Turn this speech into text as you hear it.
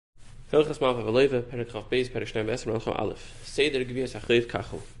Halakhas Mlova Veleva Paragraph Base Parashnaim Besem Halakhah Aleph. Seder Gvias Achlev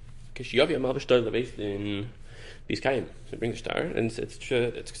Kachu. Kishiyavi Amal B'Shtar Leveith in Biskayim. So bring the star, and it's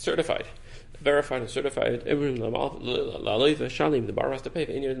certified, verified and certified. Everyone Laleva Shalim. The bar has to pay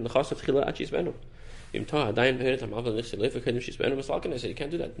for any in the Chas of Chila Achis Benu. You can't do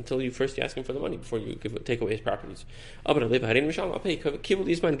that until you first ask him for the money before you take away his properties. I'll pay.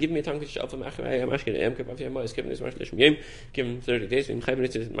 Give me a time to give him 30 days. Give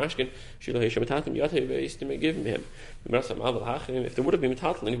him. If there would have been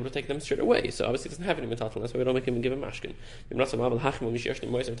metal, then he would have taken them straight away. So obviously he doesn't have any metal, that's why we don't make him give him mashkin.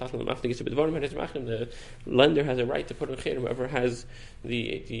 The lender has a right to put on khayr whoever has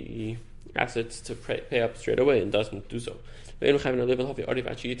the assets to pay up straight away and doesn't do so. Now after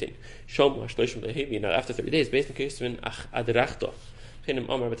 30 days, based on case when if either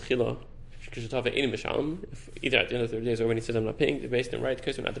at the end of 30 days or when he says I'm not paying, based on right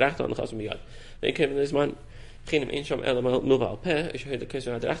case when adrachta on the chasm miyad. Then came this man mlova al peh is the case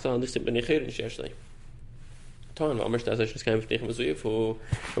when adrachta on this ben khayr in sheshlei. What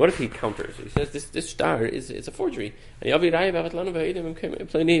if he counters? He says this star is a forgery. In the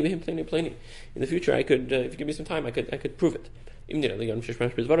future, I could, if you give me some time, I could prove it.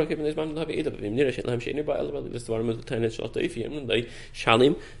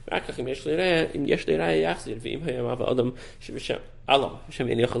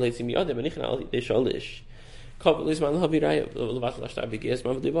 This is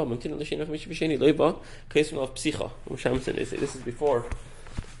before.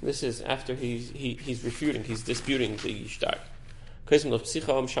 This is after he's refuting, he's disputing the shtar. Based in case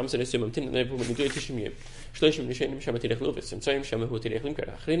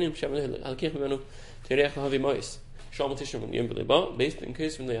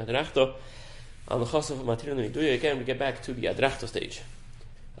when the adrachta on the chas of material again, we get back to the adrachta stage.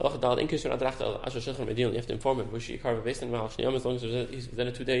 You have to inform him which he carved based on as long as he's within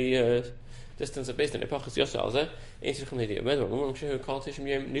a 2-day distance of based on Epachas Yosal. If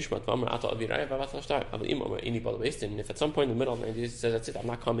at some point in the middle of the night he says that's it, I'm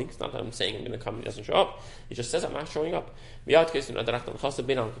not coming, it's not that I'm saying I'm going to come, he doesn't show up, he just says I'm not showing up.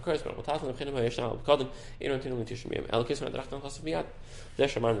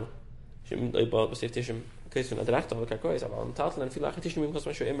 Case when adrachta al karkois aber am tatel and vielleicht ist nicht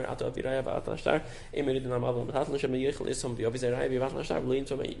was immer at auf ihre aber star immer in normal am tatel schon mir ist some die officer I was not star lean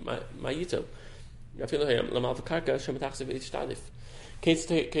to my YouTube. I feel like am auf karka schon mit taxe wird starif. Case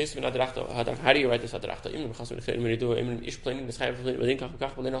when adrachta hat how do you write this adrachta immer was wir immer do immer ist planning das schreiben wir denken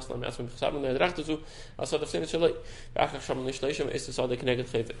kach wollen erst mal erstmal gesagt und adrachta so als das sind schon eigentlich schon nicht ist das so der connected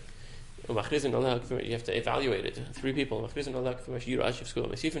geben. You have to evaluate it. 3 people. If you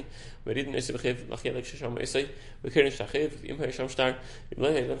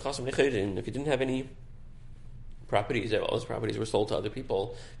didn't have any properties, all those properties were sold to other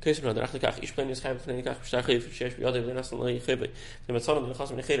people.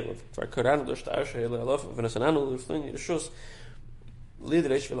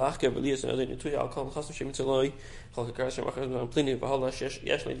 Liderish velachke velias and other two alcohol chasm shim tzeloi chalke karashem achas plini v'hala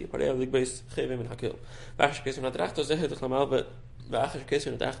yesh leidi parei lig beis chevim and hakil. V'achash kesim nadrachta zeh hedach lamal v'achash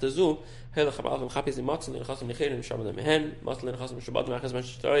kesim nadrachta zu hedach lamal v'chapis imatzel in chasm necherim shabbat mehen matzel in chasm shabbat mechas man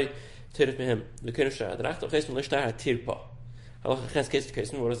shtoi tirit mehem v'kenish nadrachta chesim lishtar hatirpa. Halachas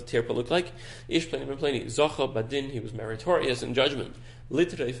kesim what does a tirpa look like? Ish plini zocha badin, he was meritorious in judgment.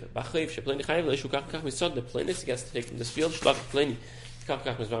 Litreif b'chayv sheplini chayv leishu kach misod the plainest he gets to take from this field shlach plini.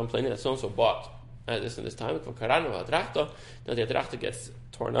 That's also bought at this time. From Karano Adrachta, now the Adrachta gets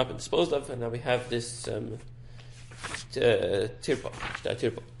torn up and disposed of, and now we have this tirpa.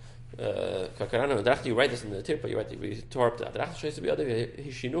 Karano Adrachta, you write this in the tirpa, you write we tore up the Adrachta, shows to be other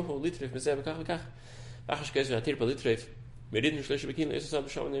Hishinuhu Litreif Meseh Kach Kach. Achash Kesu Tirpa Litreif. We didn't shlish begin is some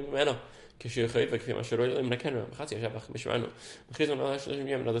show name Meno. Another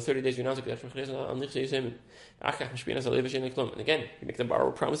 30 days you now to get and again, you make the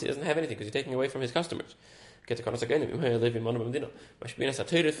borrower promise he doesn't have anything because you're taking away from his customers. Get the concept again, you live in Monomedina. Mashpinas a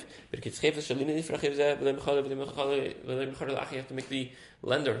Turif, but it's Hefes Shalini you have to make the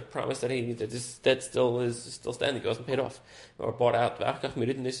lender promise that this debt still standing, it wasn't paid off or bought out.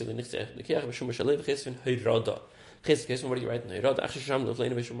 What do you write in the Hirad? Achasham the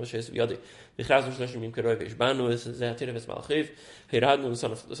flame of Shumashes Yadi. The Chazm Shlashim Kerovish Banu is Zatirvis Malchiv. Hirad the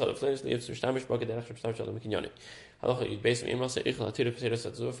son of flames leaves to Stamish Bucket and Achasham Stamshal Mikinyani. Halacha, you basically say Ichla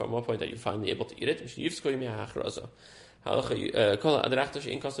Tirif from one point that you finally able to eat it, which you've scored me a Achraza. כל הדרחתו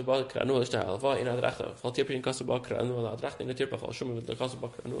שאין כסף בא קראנו לשתה הלווה אין הדרחתו פal טיפר אין כסף בא קראנו לדרחתו אין טיפר כל שום כסף בא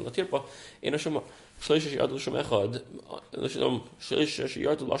קראנו לטיפר אין שום שליש שיעור לשום אחד שליש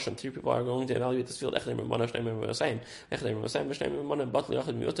שיעור לשום three people are going to evaluate this field אחד מנה שניים מסיים אחד משניים מנה בטל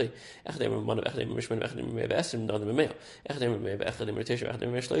יחד מיוטי אחד מנה אחד משמונה אחד בעשרים נוד במאה אחד מתשע אחד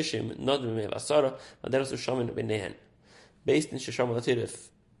משלושים נוד במאה ועשרה הדרס שמן ביניהן based in ששם לטירף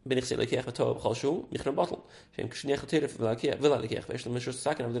בנכסי לקח אותו בכל שהוא נכנע בטל שהם כשניח הטירף ולקח ויש להם משהו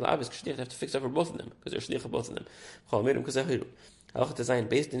סכן אבל לאבס כשניח have to fix up for both of them because they're שניח both of them בכל מילים כזה הירו הלכות הזין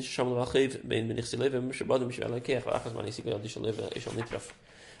based in ששם ללחיב בין בנכסי לב ומשבדם משבל לקח ואחר זמן יסיק על דישל לב אישל נטרף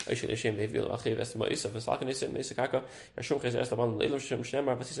אישל ישם והביאו ללחיב אסתמה איסף וסלקן איסם איסה קרקע ישום חזר אסתבן לאילו ששם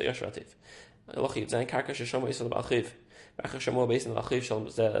שנאמר בסיסה ישר עטיף הלכות זין קרקע ששם איסה לבלחיב ואחר שמוע בייסן ללחיב של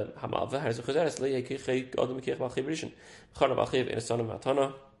המלוה הרי זה חוזר אסלי יקחי אדם יקח בלחיב ראשון בכל הבלחיב אין הסונה מהתונה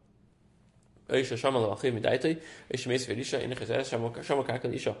איש שם על הלחיב מדייתי איש מייס ולישה אין חזר שם קרקע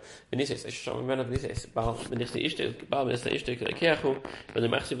לישה וניסס איש שם ממנה וניסס בעל בניסה אישתי לקחו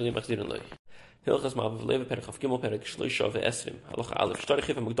ולמחזיר ולמחזיר אלוהי הלכות מלוה ולוה פרק כ"ג פרק 3 הלכה א' שטר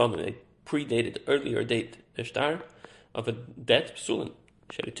רכיב המוקדם predated earlier date שטר of a debt פסולן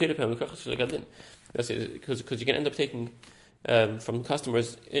שלתירף הם לקחת של הגדלין because you can end up taking from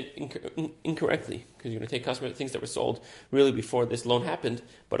customers incorrectly because you're going to take customer things that were sold really before this loan happened,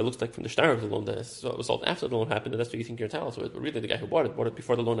 but it looks like from the start of the loan that it was sold after the loan happened, and that's what you think you're entitled to it. But really, the guy who bought it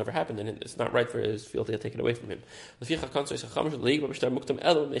before the loan ever happened, and it's not right for his field to take it away from him.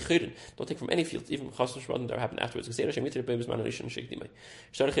 Don't take from any field, even that happened afterwards.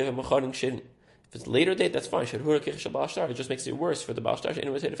 If it's a later date, that's fine. It just makes it worse for the Baal Shtar.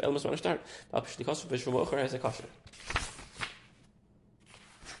 You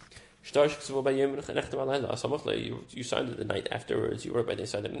signed it the night afterwards. You were by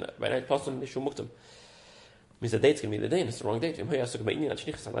night. Means the date's going to be the day, and it's the wrong date. It's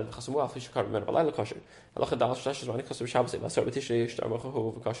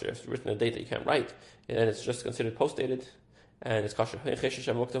written a date that you can't write, and it's just considered post-dated. And it's kosher. Maybe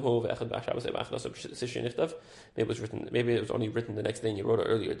it was only written the next day and you wrote an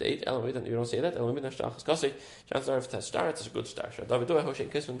earlier date. You don't say that. Chances are if it's a star, it's a good star.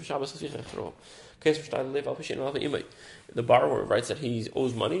 The borrower writes that he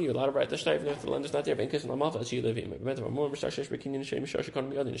owes money. You're allowed to write the star even if the lender's not there. In case I feel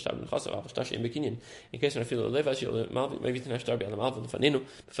maybe the next star be on the Malva.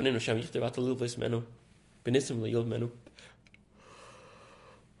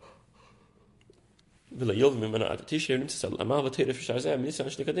 ולא יוב ממנה עד התשעי, נמצא למעל ותרף ששער זה, מניסן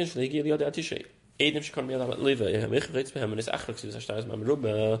שנקדין שלהגיע ליד התשעי. Adam should come me out live and it's actually stars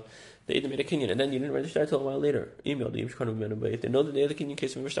the Adam made a kinyan and then you didn't register till a while later. Email the if they know that the other kinyan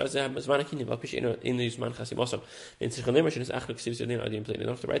case stars have as one kinyan in these man chasim in sich is actually in idea play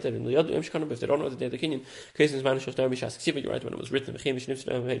enough to write that in the other if they don't know that the other kinyan cases man should be shas see right when it was written the chemisch nifs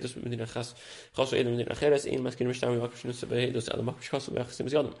das mit den khas Adam mit den kharas in maskin mishtam yakshnu be das alle mach khas be khas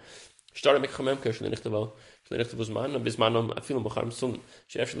mit Started make khamem kesh lecht wel lecht was man bis man am film kham sun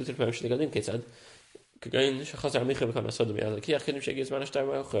chef shlit beim shligadin ketzad kegain shkhazar mikh bekan asad mi ala ki akhin shegez man shtar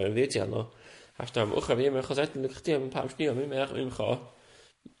ma khol vet yalla hashtar ma khol yem khazat lekhti am pam shniya mi mer im kha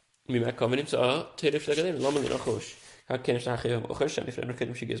mi mer kamenim sa telef shligadin lam mi nakhosh ken shtar khim okhosh shani flen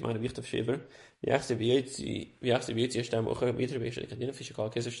kedim shegez man bicht shiver yakhse biet shtar ma khol bitre be shligadin fi shkal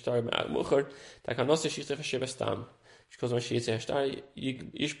kes shtar ma khol ta kan nos shit fe shivstam because when she says star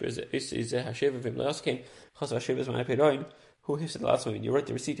is a hashiv vim last came khas hashiv is my peroin who has the last one you write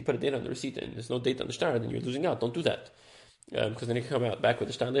the receipt you put a date on the receipt and there's no date on the star then you're losing out. Don't do that because then you come out back with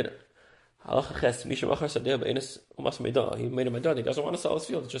the star later. Halacha ches misha machar sadeh beinis umas meida he made a meida he doesn't want to sell his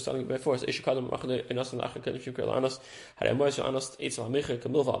field, it's just selling it by force. Ish kadam machar enas and achar kadam shukar lanas harei moish anas eitzel hamicha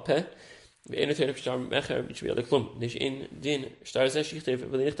kamilva peh ve'enu teref star mecher b'shvi aleklum nish in din star zeh shichtef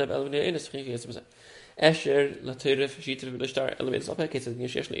will nicht have elven eines chingis b'zeh Asher lateref shiter vil star elements up case that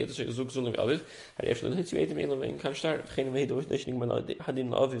shesh le so zug zulm aviv had actually the hit made mail when can start geen way door dashing mal hadin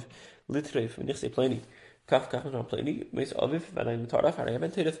aviv litref when ich say plain kaf no plain mes aviv when I'm taraf had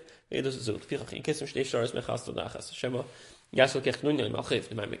event teref das so viel in case steh stars me hast du nachas schema ja so kech nun mal khif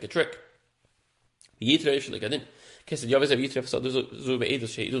to make a trick yitref le gadin case you always have yitref so so be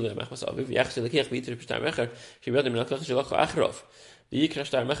edos she do mach was aviv ja khsel kech yitref star mecher she wird im nachas she lach achrof Die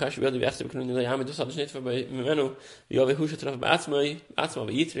Krastar Mechash will die Weste können die Jahre das hat nicht vorbei Menno ja wir huschen treffen bei Atma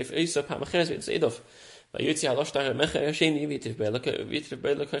wie Yitref ist ein paar Mechash ist edof ויוציא הלא שטר מחר השני ויתרב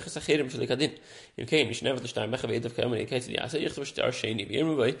בלק כחס אחרים של כדין. אם כן, משנה ושטר מחר וידף כאמר כיצד יעשה יכתוב שטר שני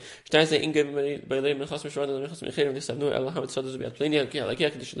וירמו בוי שטר זה אינגב בלי מלחס משרד למלחס מחרים נסבנו אללה המצד הזה ביד פליני להגיע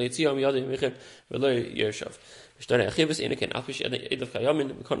כדי שליציאו מיד מחר ולא ירשב. שטר אחיבס אינה כן אף ידף כאמר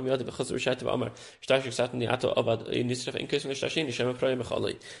וכון מיד בחסר שעת ואמר שטר שקסת ניאתו עבד נשרף אינקס ושטר שני שם פרוי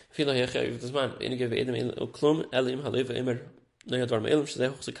מחלי. אפילו יחייב בזמן אינגב ואידם כלום אלים הלב אמר no yadvar me'elim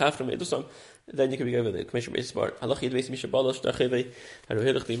shezeh chusik kafram edusam, then you can be over the commission basis bar. Halachi adveis misha balash darchevei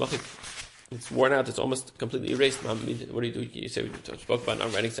haruhilach limachik. It's worn out. It's almost completely erased. What do you do? You say we spoke about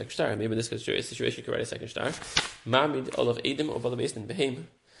not writing second star. Maybe in this situation you could write a second star. Ma'amid olav edim of olav esin behem.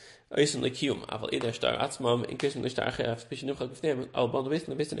 Eisen lekiyum. Aval eder star atzmam in case of the star chayaf. Pishin nimchak b'fneim. Al balav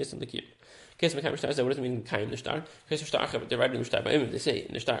esin eisen lekiyum. Case of the star, what does it mean? Kaim the star. Case of star, they're writing the star by him. They say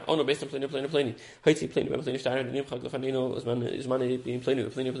in the star. Oh no, based on plane. Heitzi plane by plane star. The nimchak lefanino is man being plane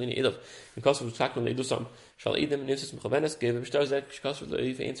edov. Because of the fact when they do some shall edem nimsis mechavenes give a star that because of the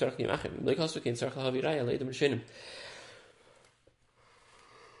ein tzarach yimachim. Like also kein tzarach haviraya leidem rishenim.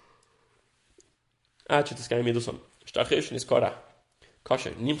 To this guy medusam. Star cheshin is kora.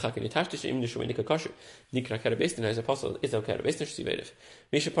 Kosher. Nimchak in the tashtish im nishu inika kosher. Nikra karabestin as apostle is al karabestin shiverev.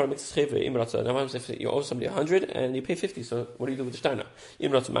 Misha paramix cheve imratza. Now if you owe somebody 100 and you pay 50, so what do you do with the star now?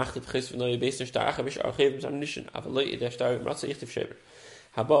 Imratza machtiv chis v'noye bestin star achavish archevim zan nishin avaloi ide star imratza yichtiv shever.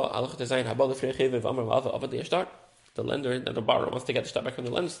 Haba alach design haba lefrei cheve v'amar malva avad the star. The lender, the borrower wants to get the star back from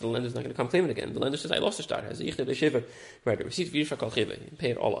the lender, so the lender is not going to come claim it again. The lender says, I lost the star. Has a yichtiv shever. Right, the receipt v'yishra kal cheve. You pay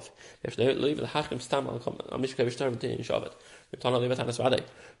it all off. If they leave the hachim stam al mishkav star v'tein shavet. It's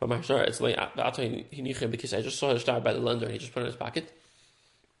like because I just saw the star by the lender and he just put it in his pocket.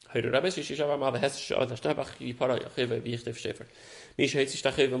 The rabbi says, Misha hates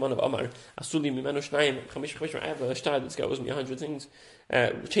Shtacheva man of Amar, Asuli Mimano Shnaim, I have a star that's got owes me 100 things.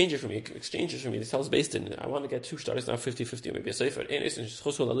 Change it for me, exchange it for me. This tells based in I want to get 2 stars now 50-50, maybe a safer. And it's just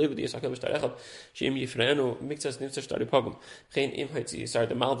Hosul live with the Sakab Star Echad, Shim Yifrano, Mixas Nimsa Star Pogum. Chain Im Haitzi, sorry,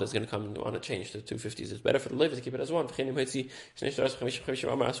 the Malva is going to come and want to change to 250s. It's better for the live to keep it as one. Chain Im Haitzi, Snitch Stars,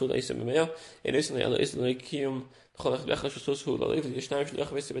 Chamish Amar, Asula Isa Mimea, and instantly Allah is like Kium, Cholach Bechas, Susu, the live, the Shnam, Shlach,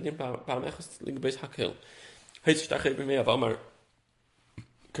 Vesibadim, Paramechas, Ligbase Hakil. Haitzi Shtacheb Mimea of Amar.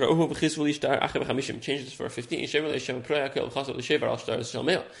 Change this for 15. Shevel Shem Proyakel Chasov the Shever Al Star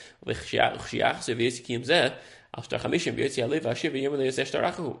Shalmel. V'chiach Sevies Kim Zeh Al Star Chamishim B'Yotzi Aleva Shiva Yom Le'Yoseh Star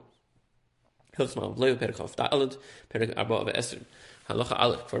Achahu. Hiltzman V'Leu Perek Chof Da'alad Perek Arba V'Esrim. Halacha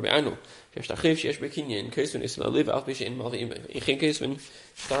Aleph for Be'anu. Shesh Tachiv Shesh Bekinyan Case when Isla Aleva Al Pish in Malva Ime. In geen case when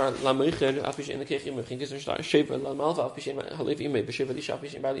Star Lamricher Al Pish in the Kech Ime. Geen case when Star Shever La Malva Al Pish in Halev Ime. B'Shever Lish Al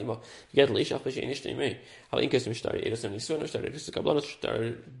Pish in Bali Ime. Get Lish Al Pish in Ishta Ime. Hal in case when Star Edison Nisun Star Edison Kabbalah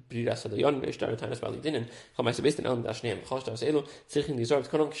Star Bridas Adayon Star Tanas Bali Dinin. How my based in Elam Dashneim. Chal Star Selo. Zirchin Dizar.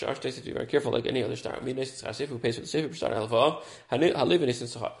 Konom Kishar states to be very careful like any other star. I mean, this is who pays for the Sefer Star Alva. Halev Nisun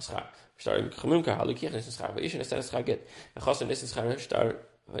Schar. Star Chumumka Halikir Nisun Schar. But Ishin is Schar get. And Chas Nisun Schar Star.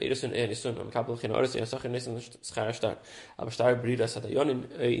 Edison Nisun on Kabbalah Chinoris. And Sachin Nisun Schar Star. Aber Star Bridas Adayon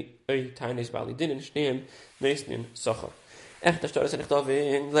Tanis Bali Dinin. Shneim Nisun Sachar. Echt, daar is echt af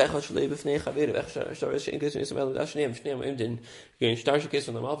in leggen leven van negen weer weg. Daar is in wel dat sneem in den geen stage kies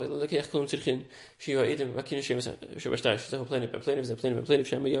van normaal wil ik echt kloon zich in. Shiva eten wat kunnen ze zo stage zo plannen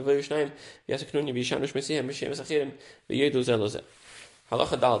schema ja wil sneem. Ja ze kunnen wie schanes met ze schema zeggen wie je doet zelfs.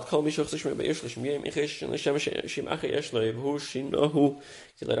 Halacha daalt kom ich sich mit erst schmiem ich schema schema ach erst leib hu shin hu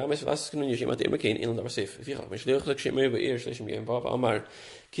die rames was können ich immer immer kein in der sef wir haben schlecht schema über erst schmiem baba mal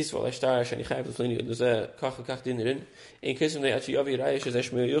kies wel star en ik ga het flink dus kach dinerin in kies van de at je over reis is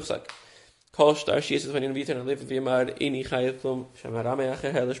schmeel rugzak Kol star she is when in Vita and live via mar ini khayflum shamarame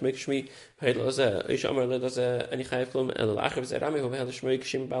acher helish make shmi hedel as is amar let as any khayflum and the acher is rame who helish make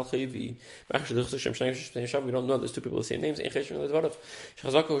shim bal khivi mach shluch shim shnaim we don't know those two people the same names in khayshim the word of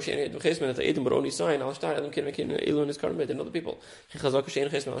khazako shen the khayshim that edem broni sign all star and kin elon is karmet and other people khazako shen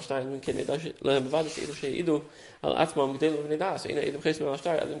khayshim all star and kin dash la bavadish ido shay ido al atmam gdel of nedas in edem khayshim all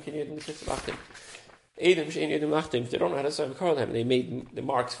star and kin edem khayshim achter Edom is in Edom. They don't know how to sign Karlam. They made the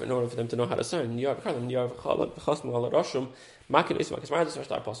marks in order for them to know how to sign. You have Karlam, you have Chasmu al Roshum, Makin is Makas Mardis or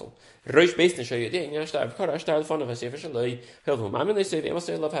Star Apostle. Rosh based in Shoy Ding, you star Kara, star fun of a safe Shalai, Hilvum. Mamin, they say they must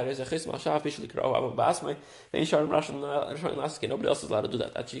say love Harris, a Chisma Shaf, Bishli Crow, I will bass my then Sharm Russian Laskin. Nobody else is allowed to do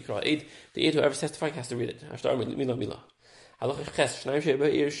that. Actually, Crow 8, the 8 whoever testifying has to read it. I start with Mila. Halacha Ches, Shnaim Sheba,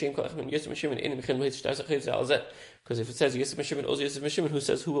 Shim Kalachman, Yusuf Shimon, in the Michin, which does a Chiz Alzet. Because if it says Yusuf Shimon, Yusuf Shimon, who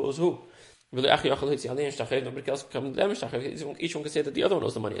says who owes who? Will actually hit the star nobody else come them star each one can say that the other one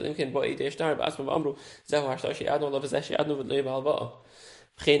knows the money. Then can buy a star but ask Amru Zahar star she had no love is she had no with label alva.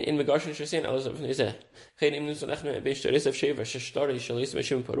 geen in Megarschen Shasin, alles of Nizeh. Geen in Nuzanachme, Bishtaris of Shiva, Shari, Shalis,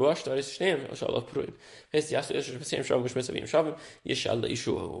 Mishim, Paruah, Staris, Shneim, Shalach Pruin. His Yas is the same Shavim, Shmesavim Shavim, Yeshal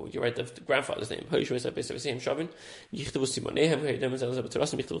Yeshua. You write the grandfather's name. Hoshmes of the same Shavim, Yichtavu Simonehem, Hedemaz of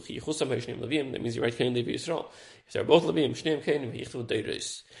Tarasim, Yichtavu Chusam, Hoshnim Levim, that means you write Kain Levi Yisrael. If they're both Levim, Shneim Kain, Yichtavu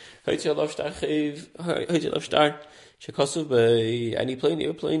Deiris. Hoytia Love Star, Hoytia Love Star, Shakasu by any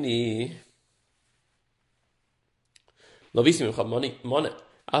plane. Lovisim have money.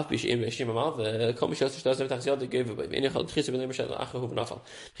 After she invested in the commercial stores of Taxi, they gave away. In a whole Christian Limerick, Achahu Nafal.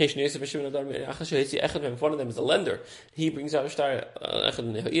 Hishnes of Mishim Adam, one of them is a lender. He brings out a star,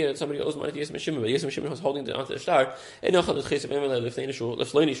 somebody owes money to Mishim, but Mishim was holding onto the star. And now the case of Emily, the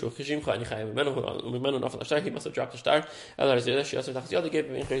Flanish, Kishim Khan, he must have dropped the star. She also they gave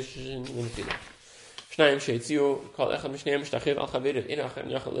him in Shnaim Shaitziu, called Echad Mishnaim, Shtachiv Al Chavid, in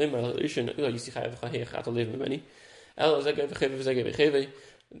Acham Yachalim, Elishan, Yisichav Chahech, to live in many. El Zagav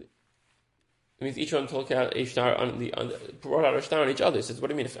it means each one took out a star brought out a star on each other. It says, what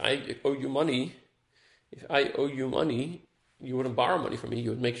do you mean? If I owe you money, you wouldn't borrow money from me. You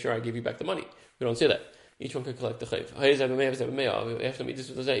would make sure I give you back the money. We don't say that. Each one could collect the chayv. They always have the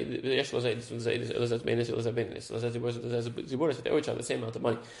same amount of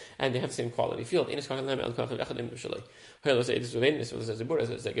money, and they have the same quality field.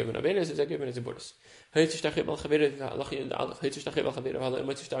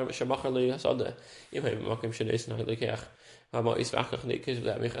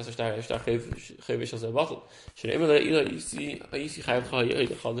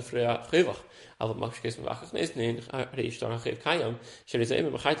 Aber mach ich es mir wach nicht nein ich stark kayam shel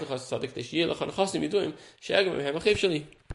zeim machait לך צדיק תשיע לך נכסים ידועים שיגע מהם חייב שלי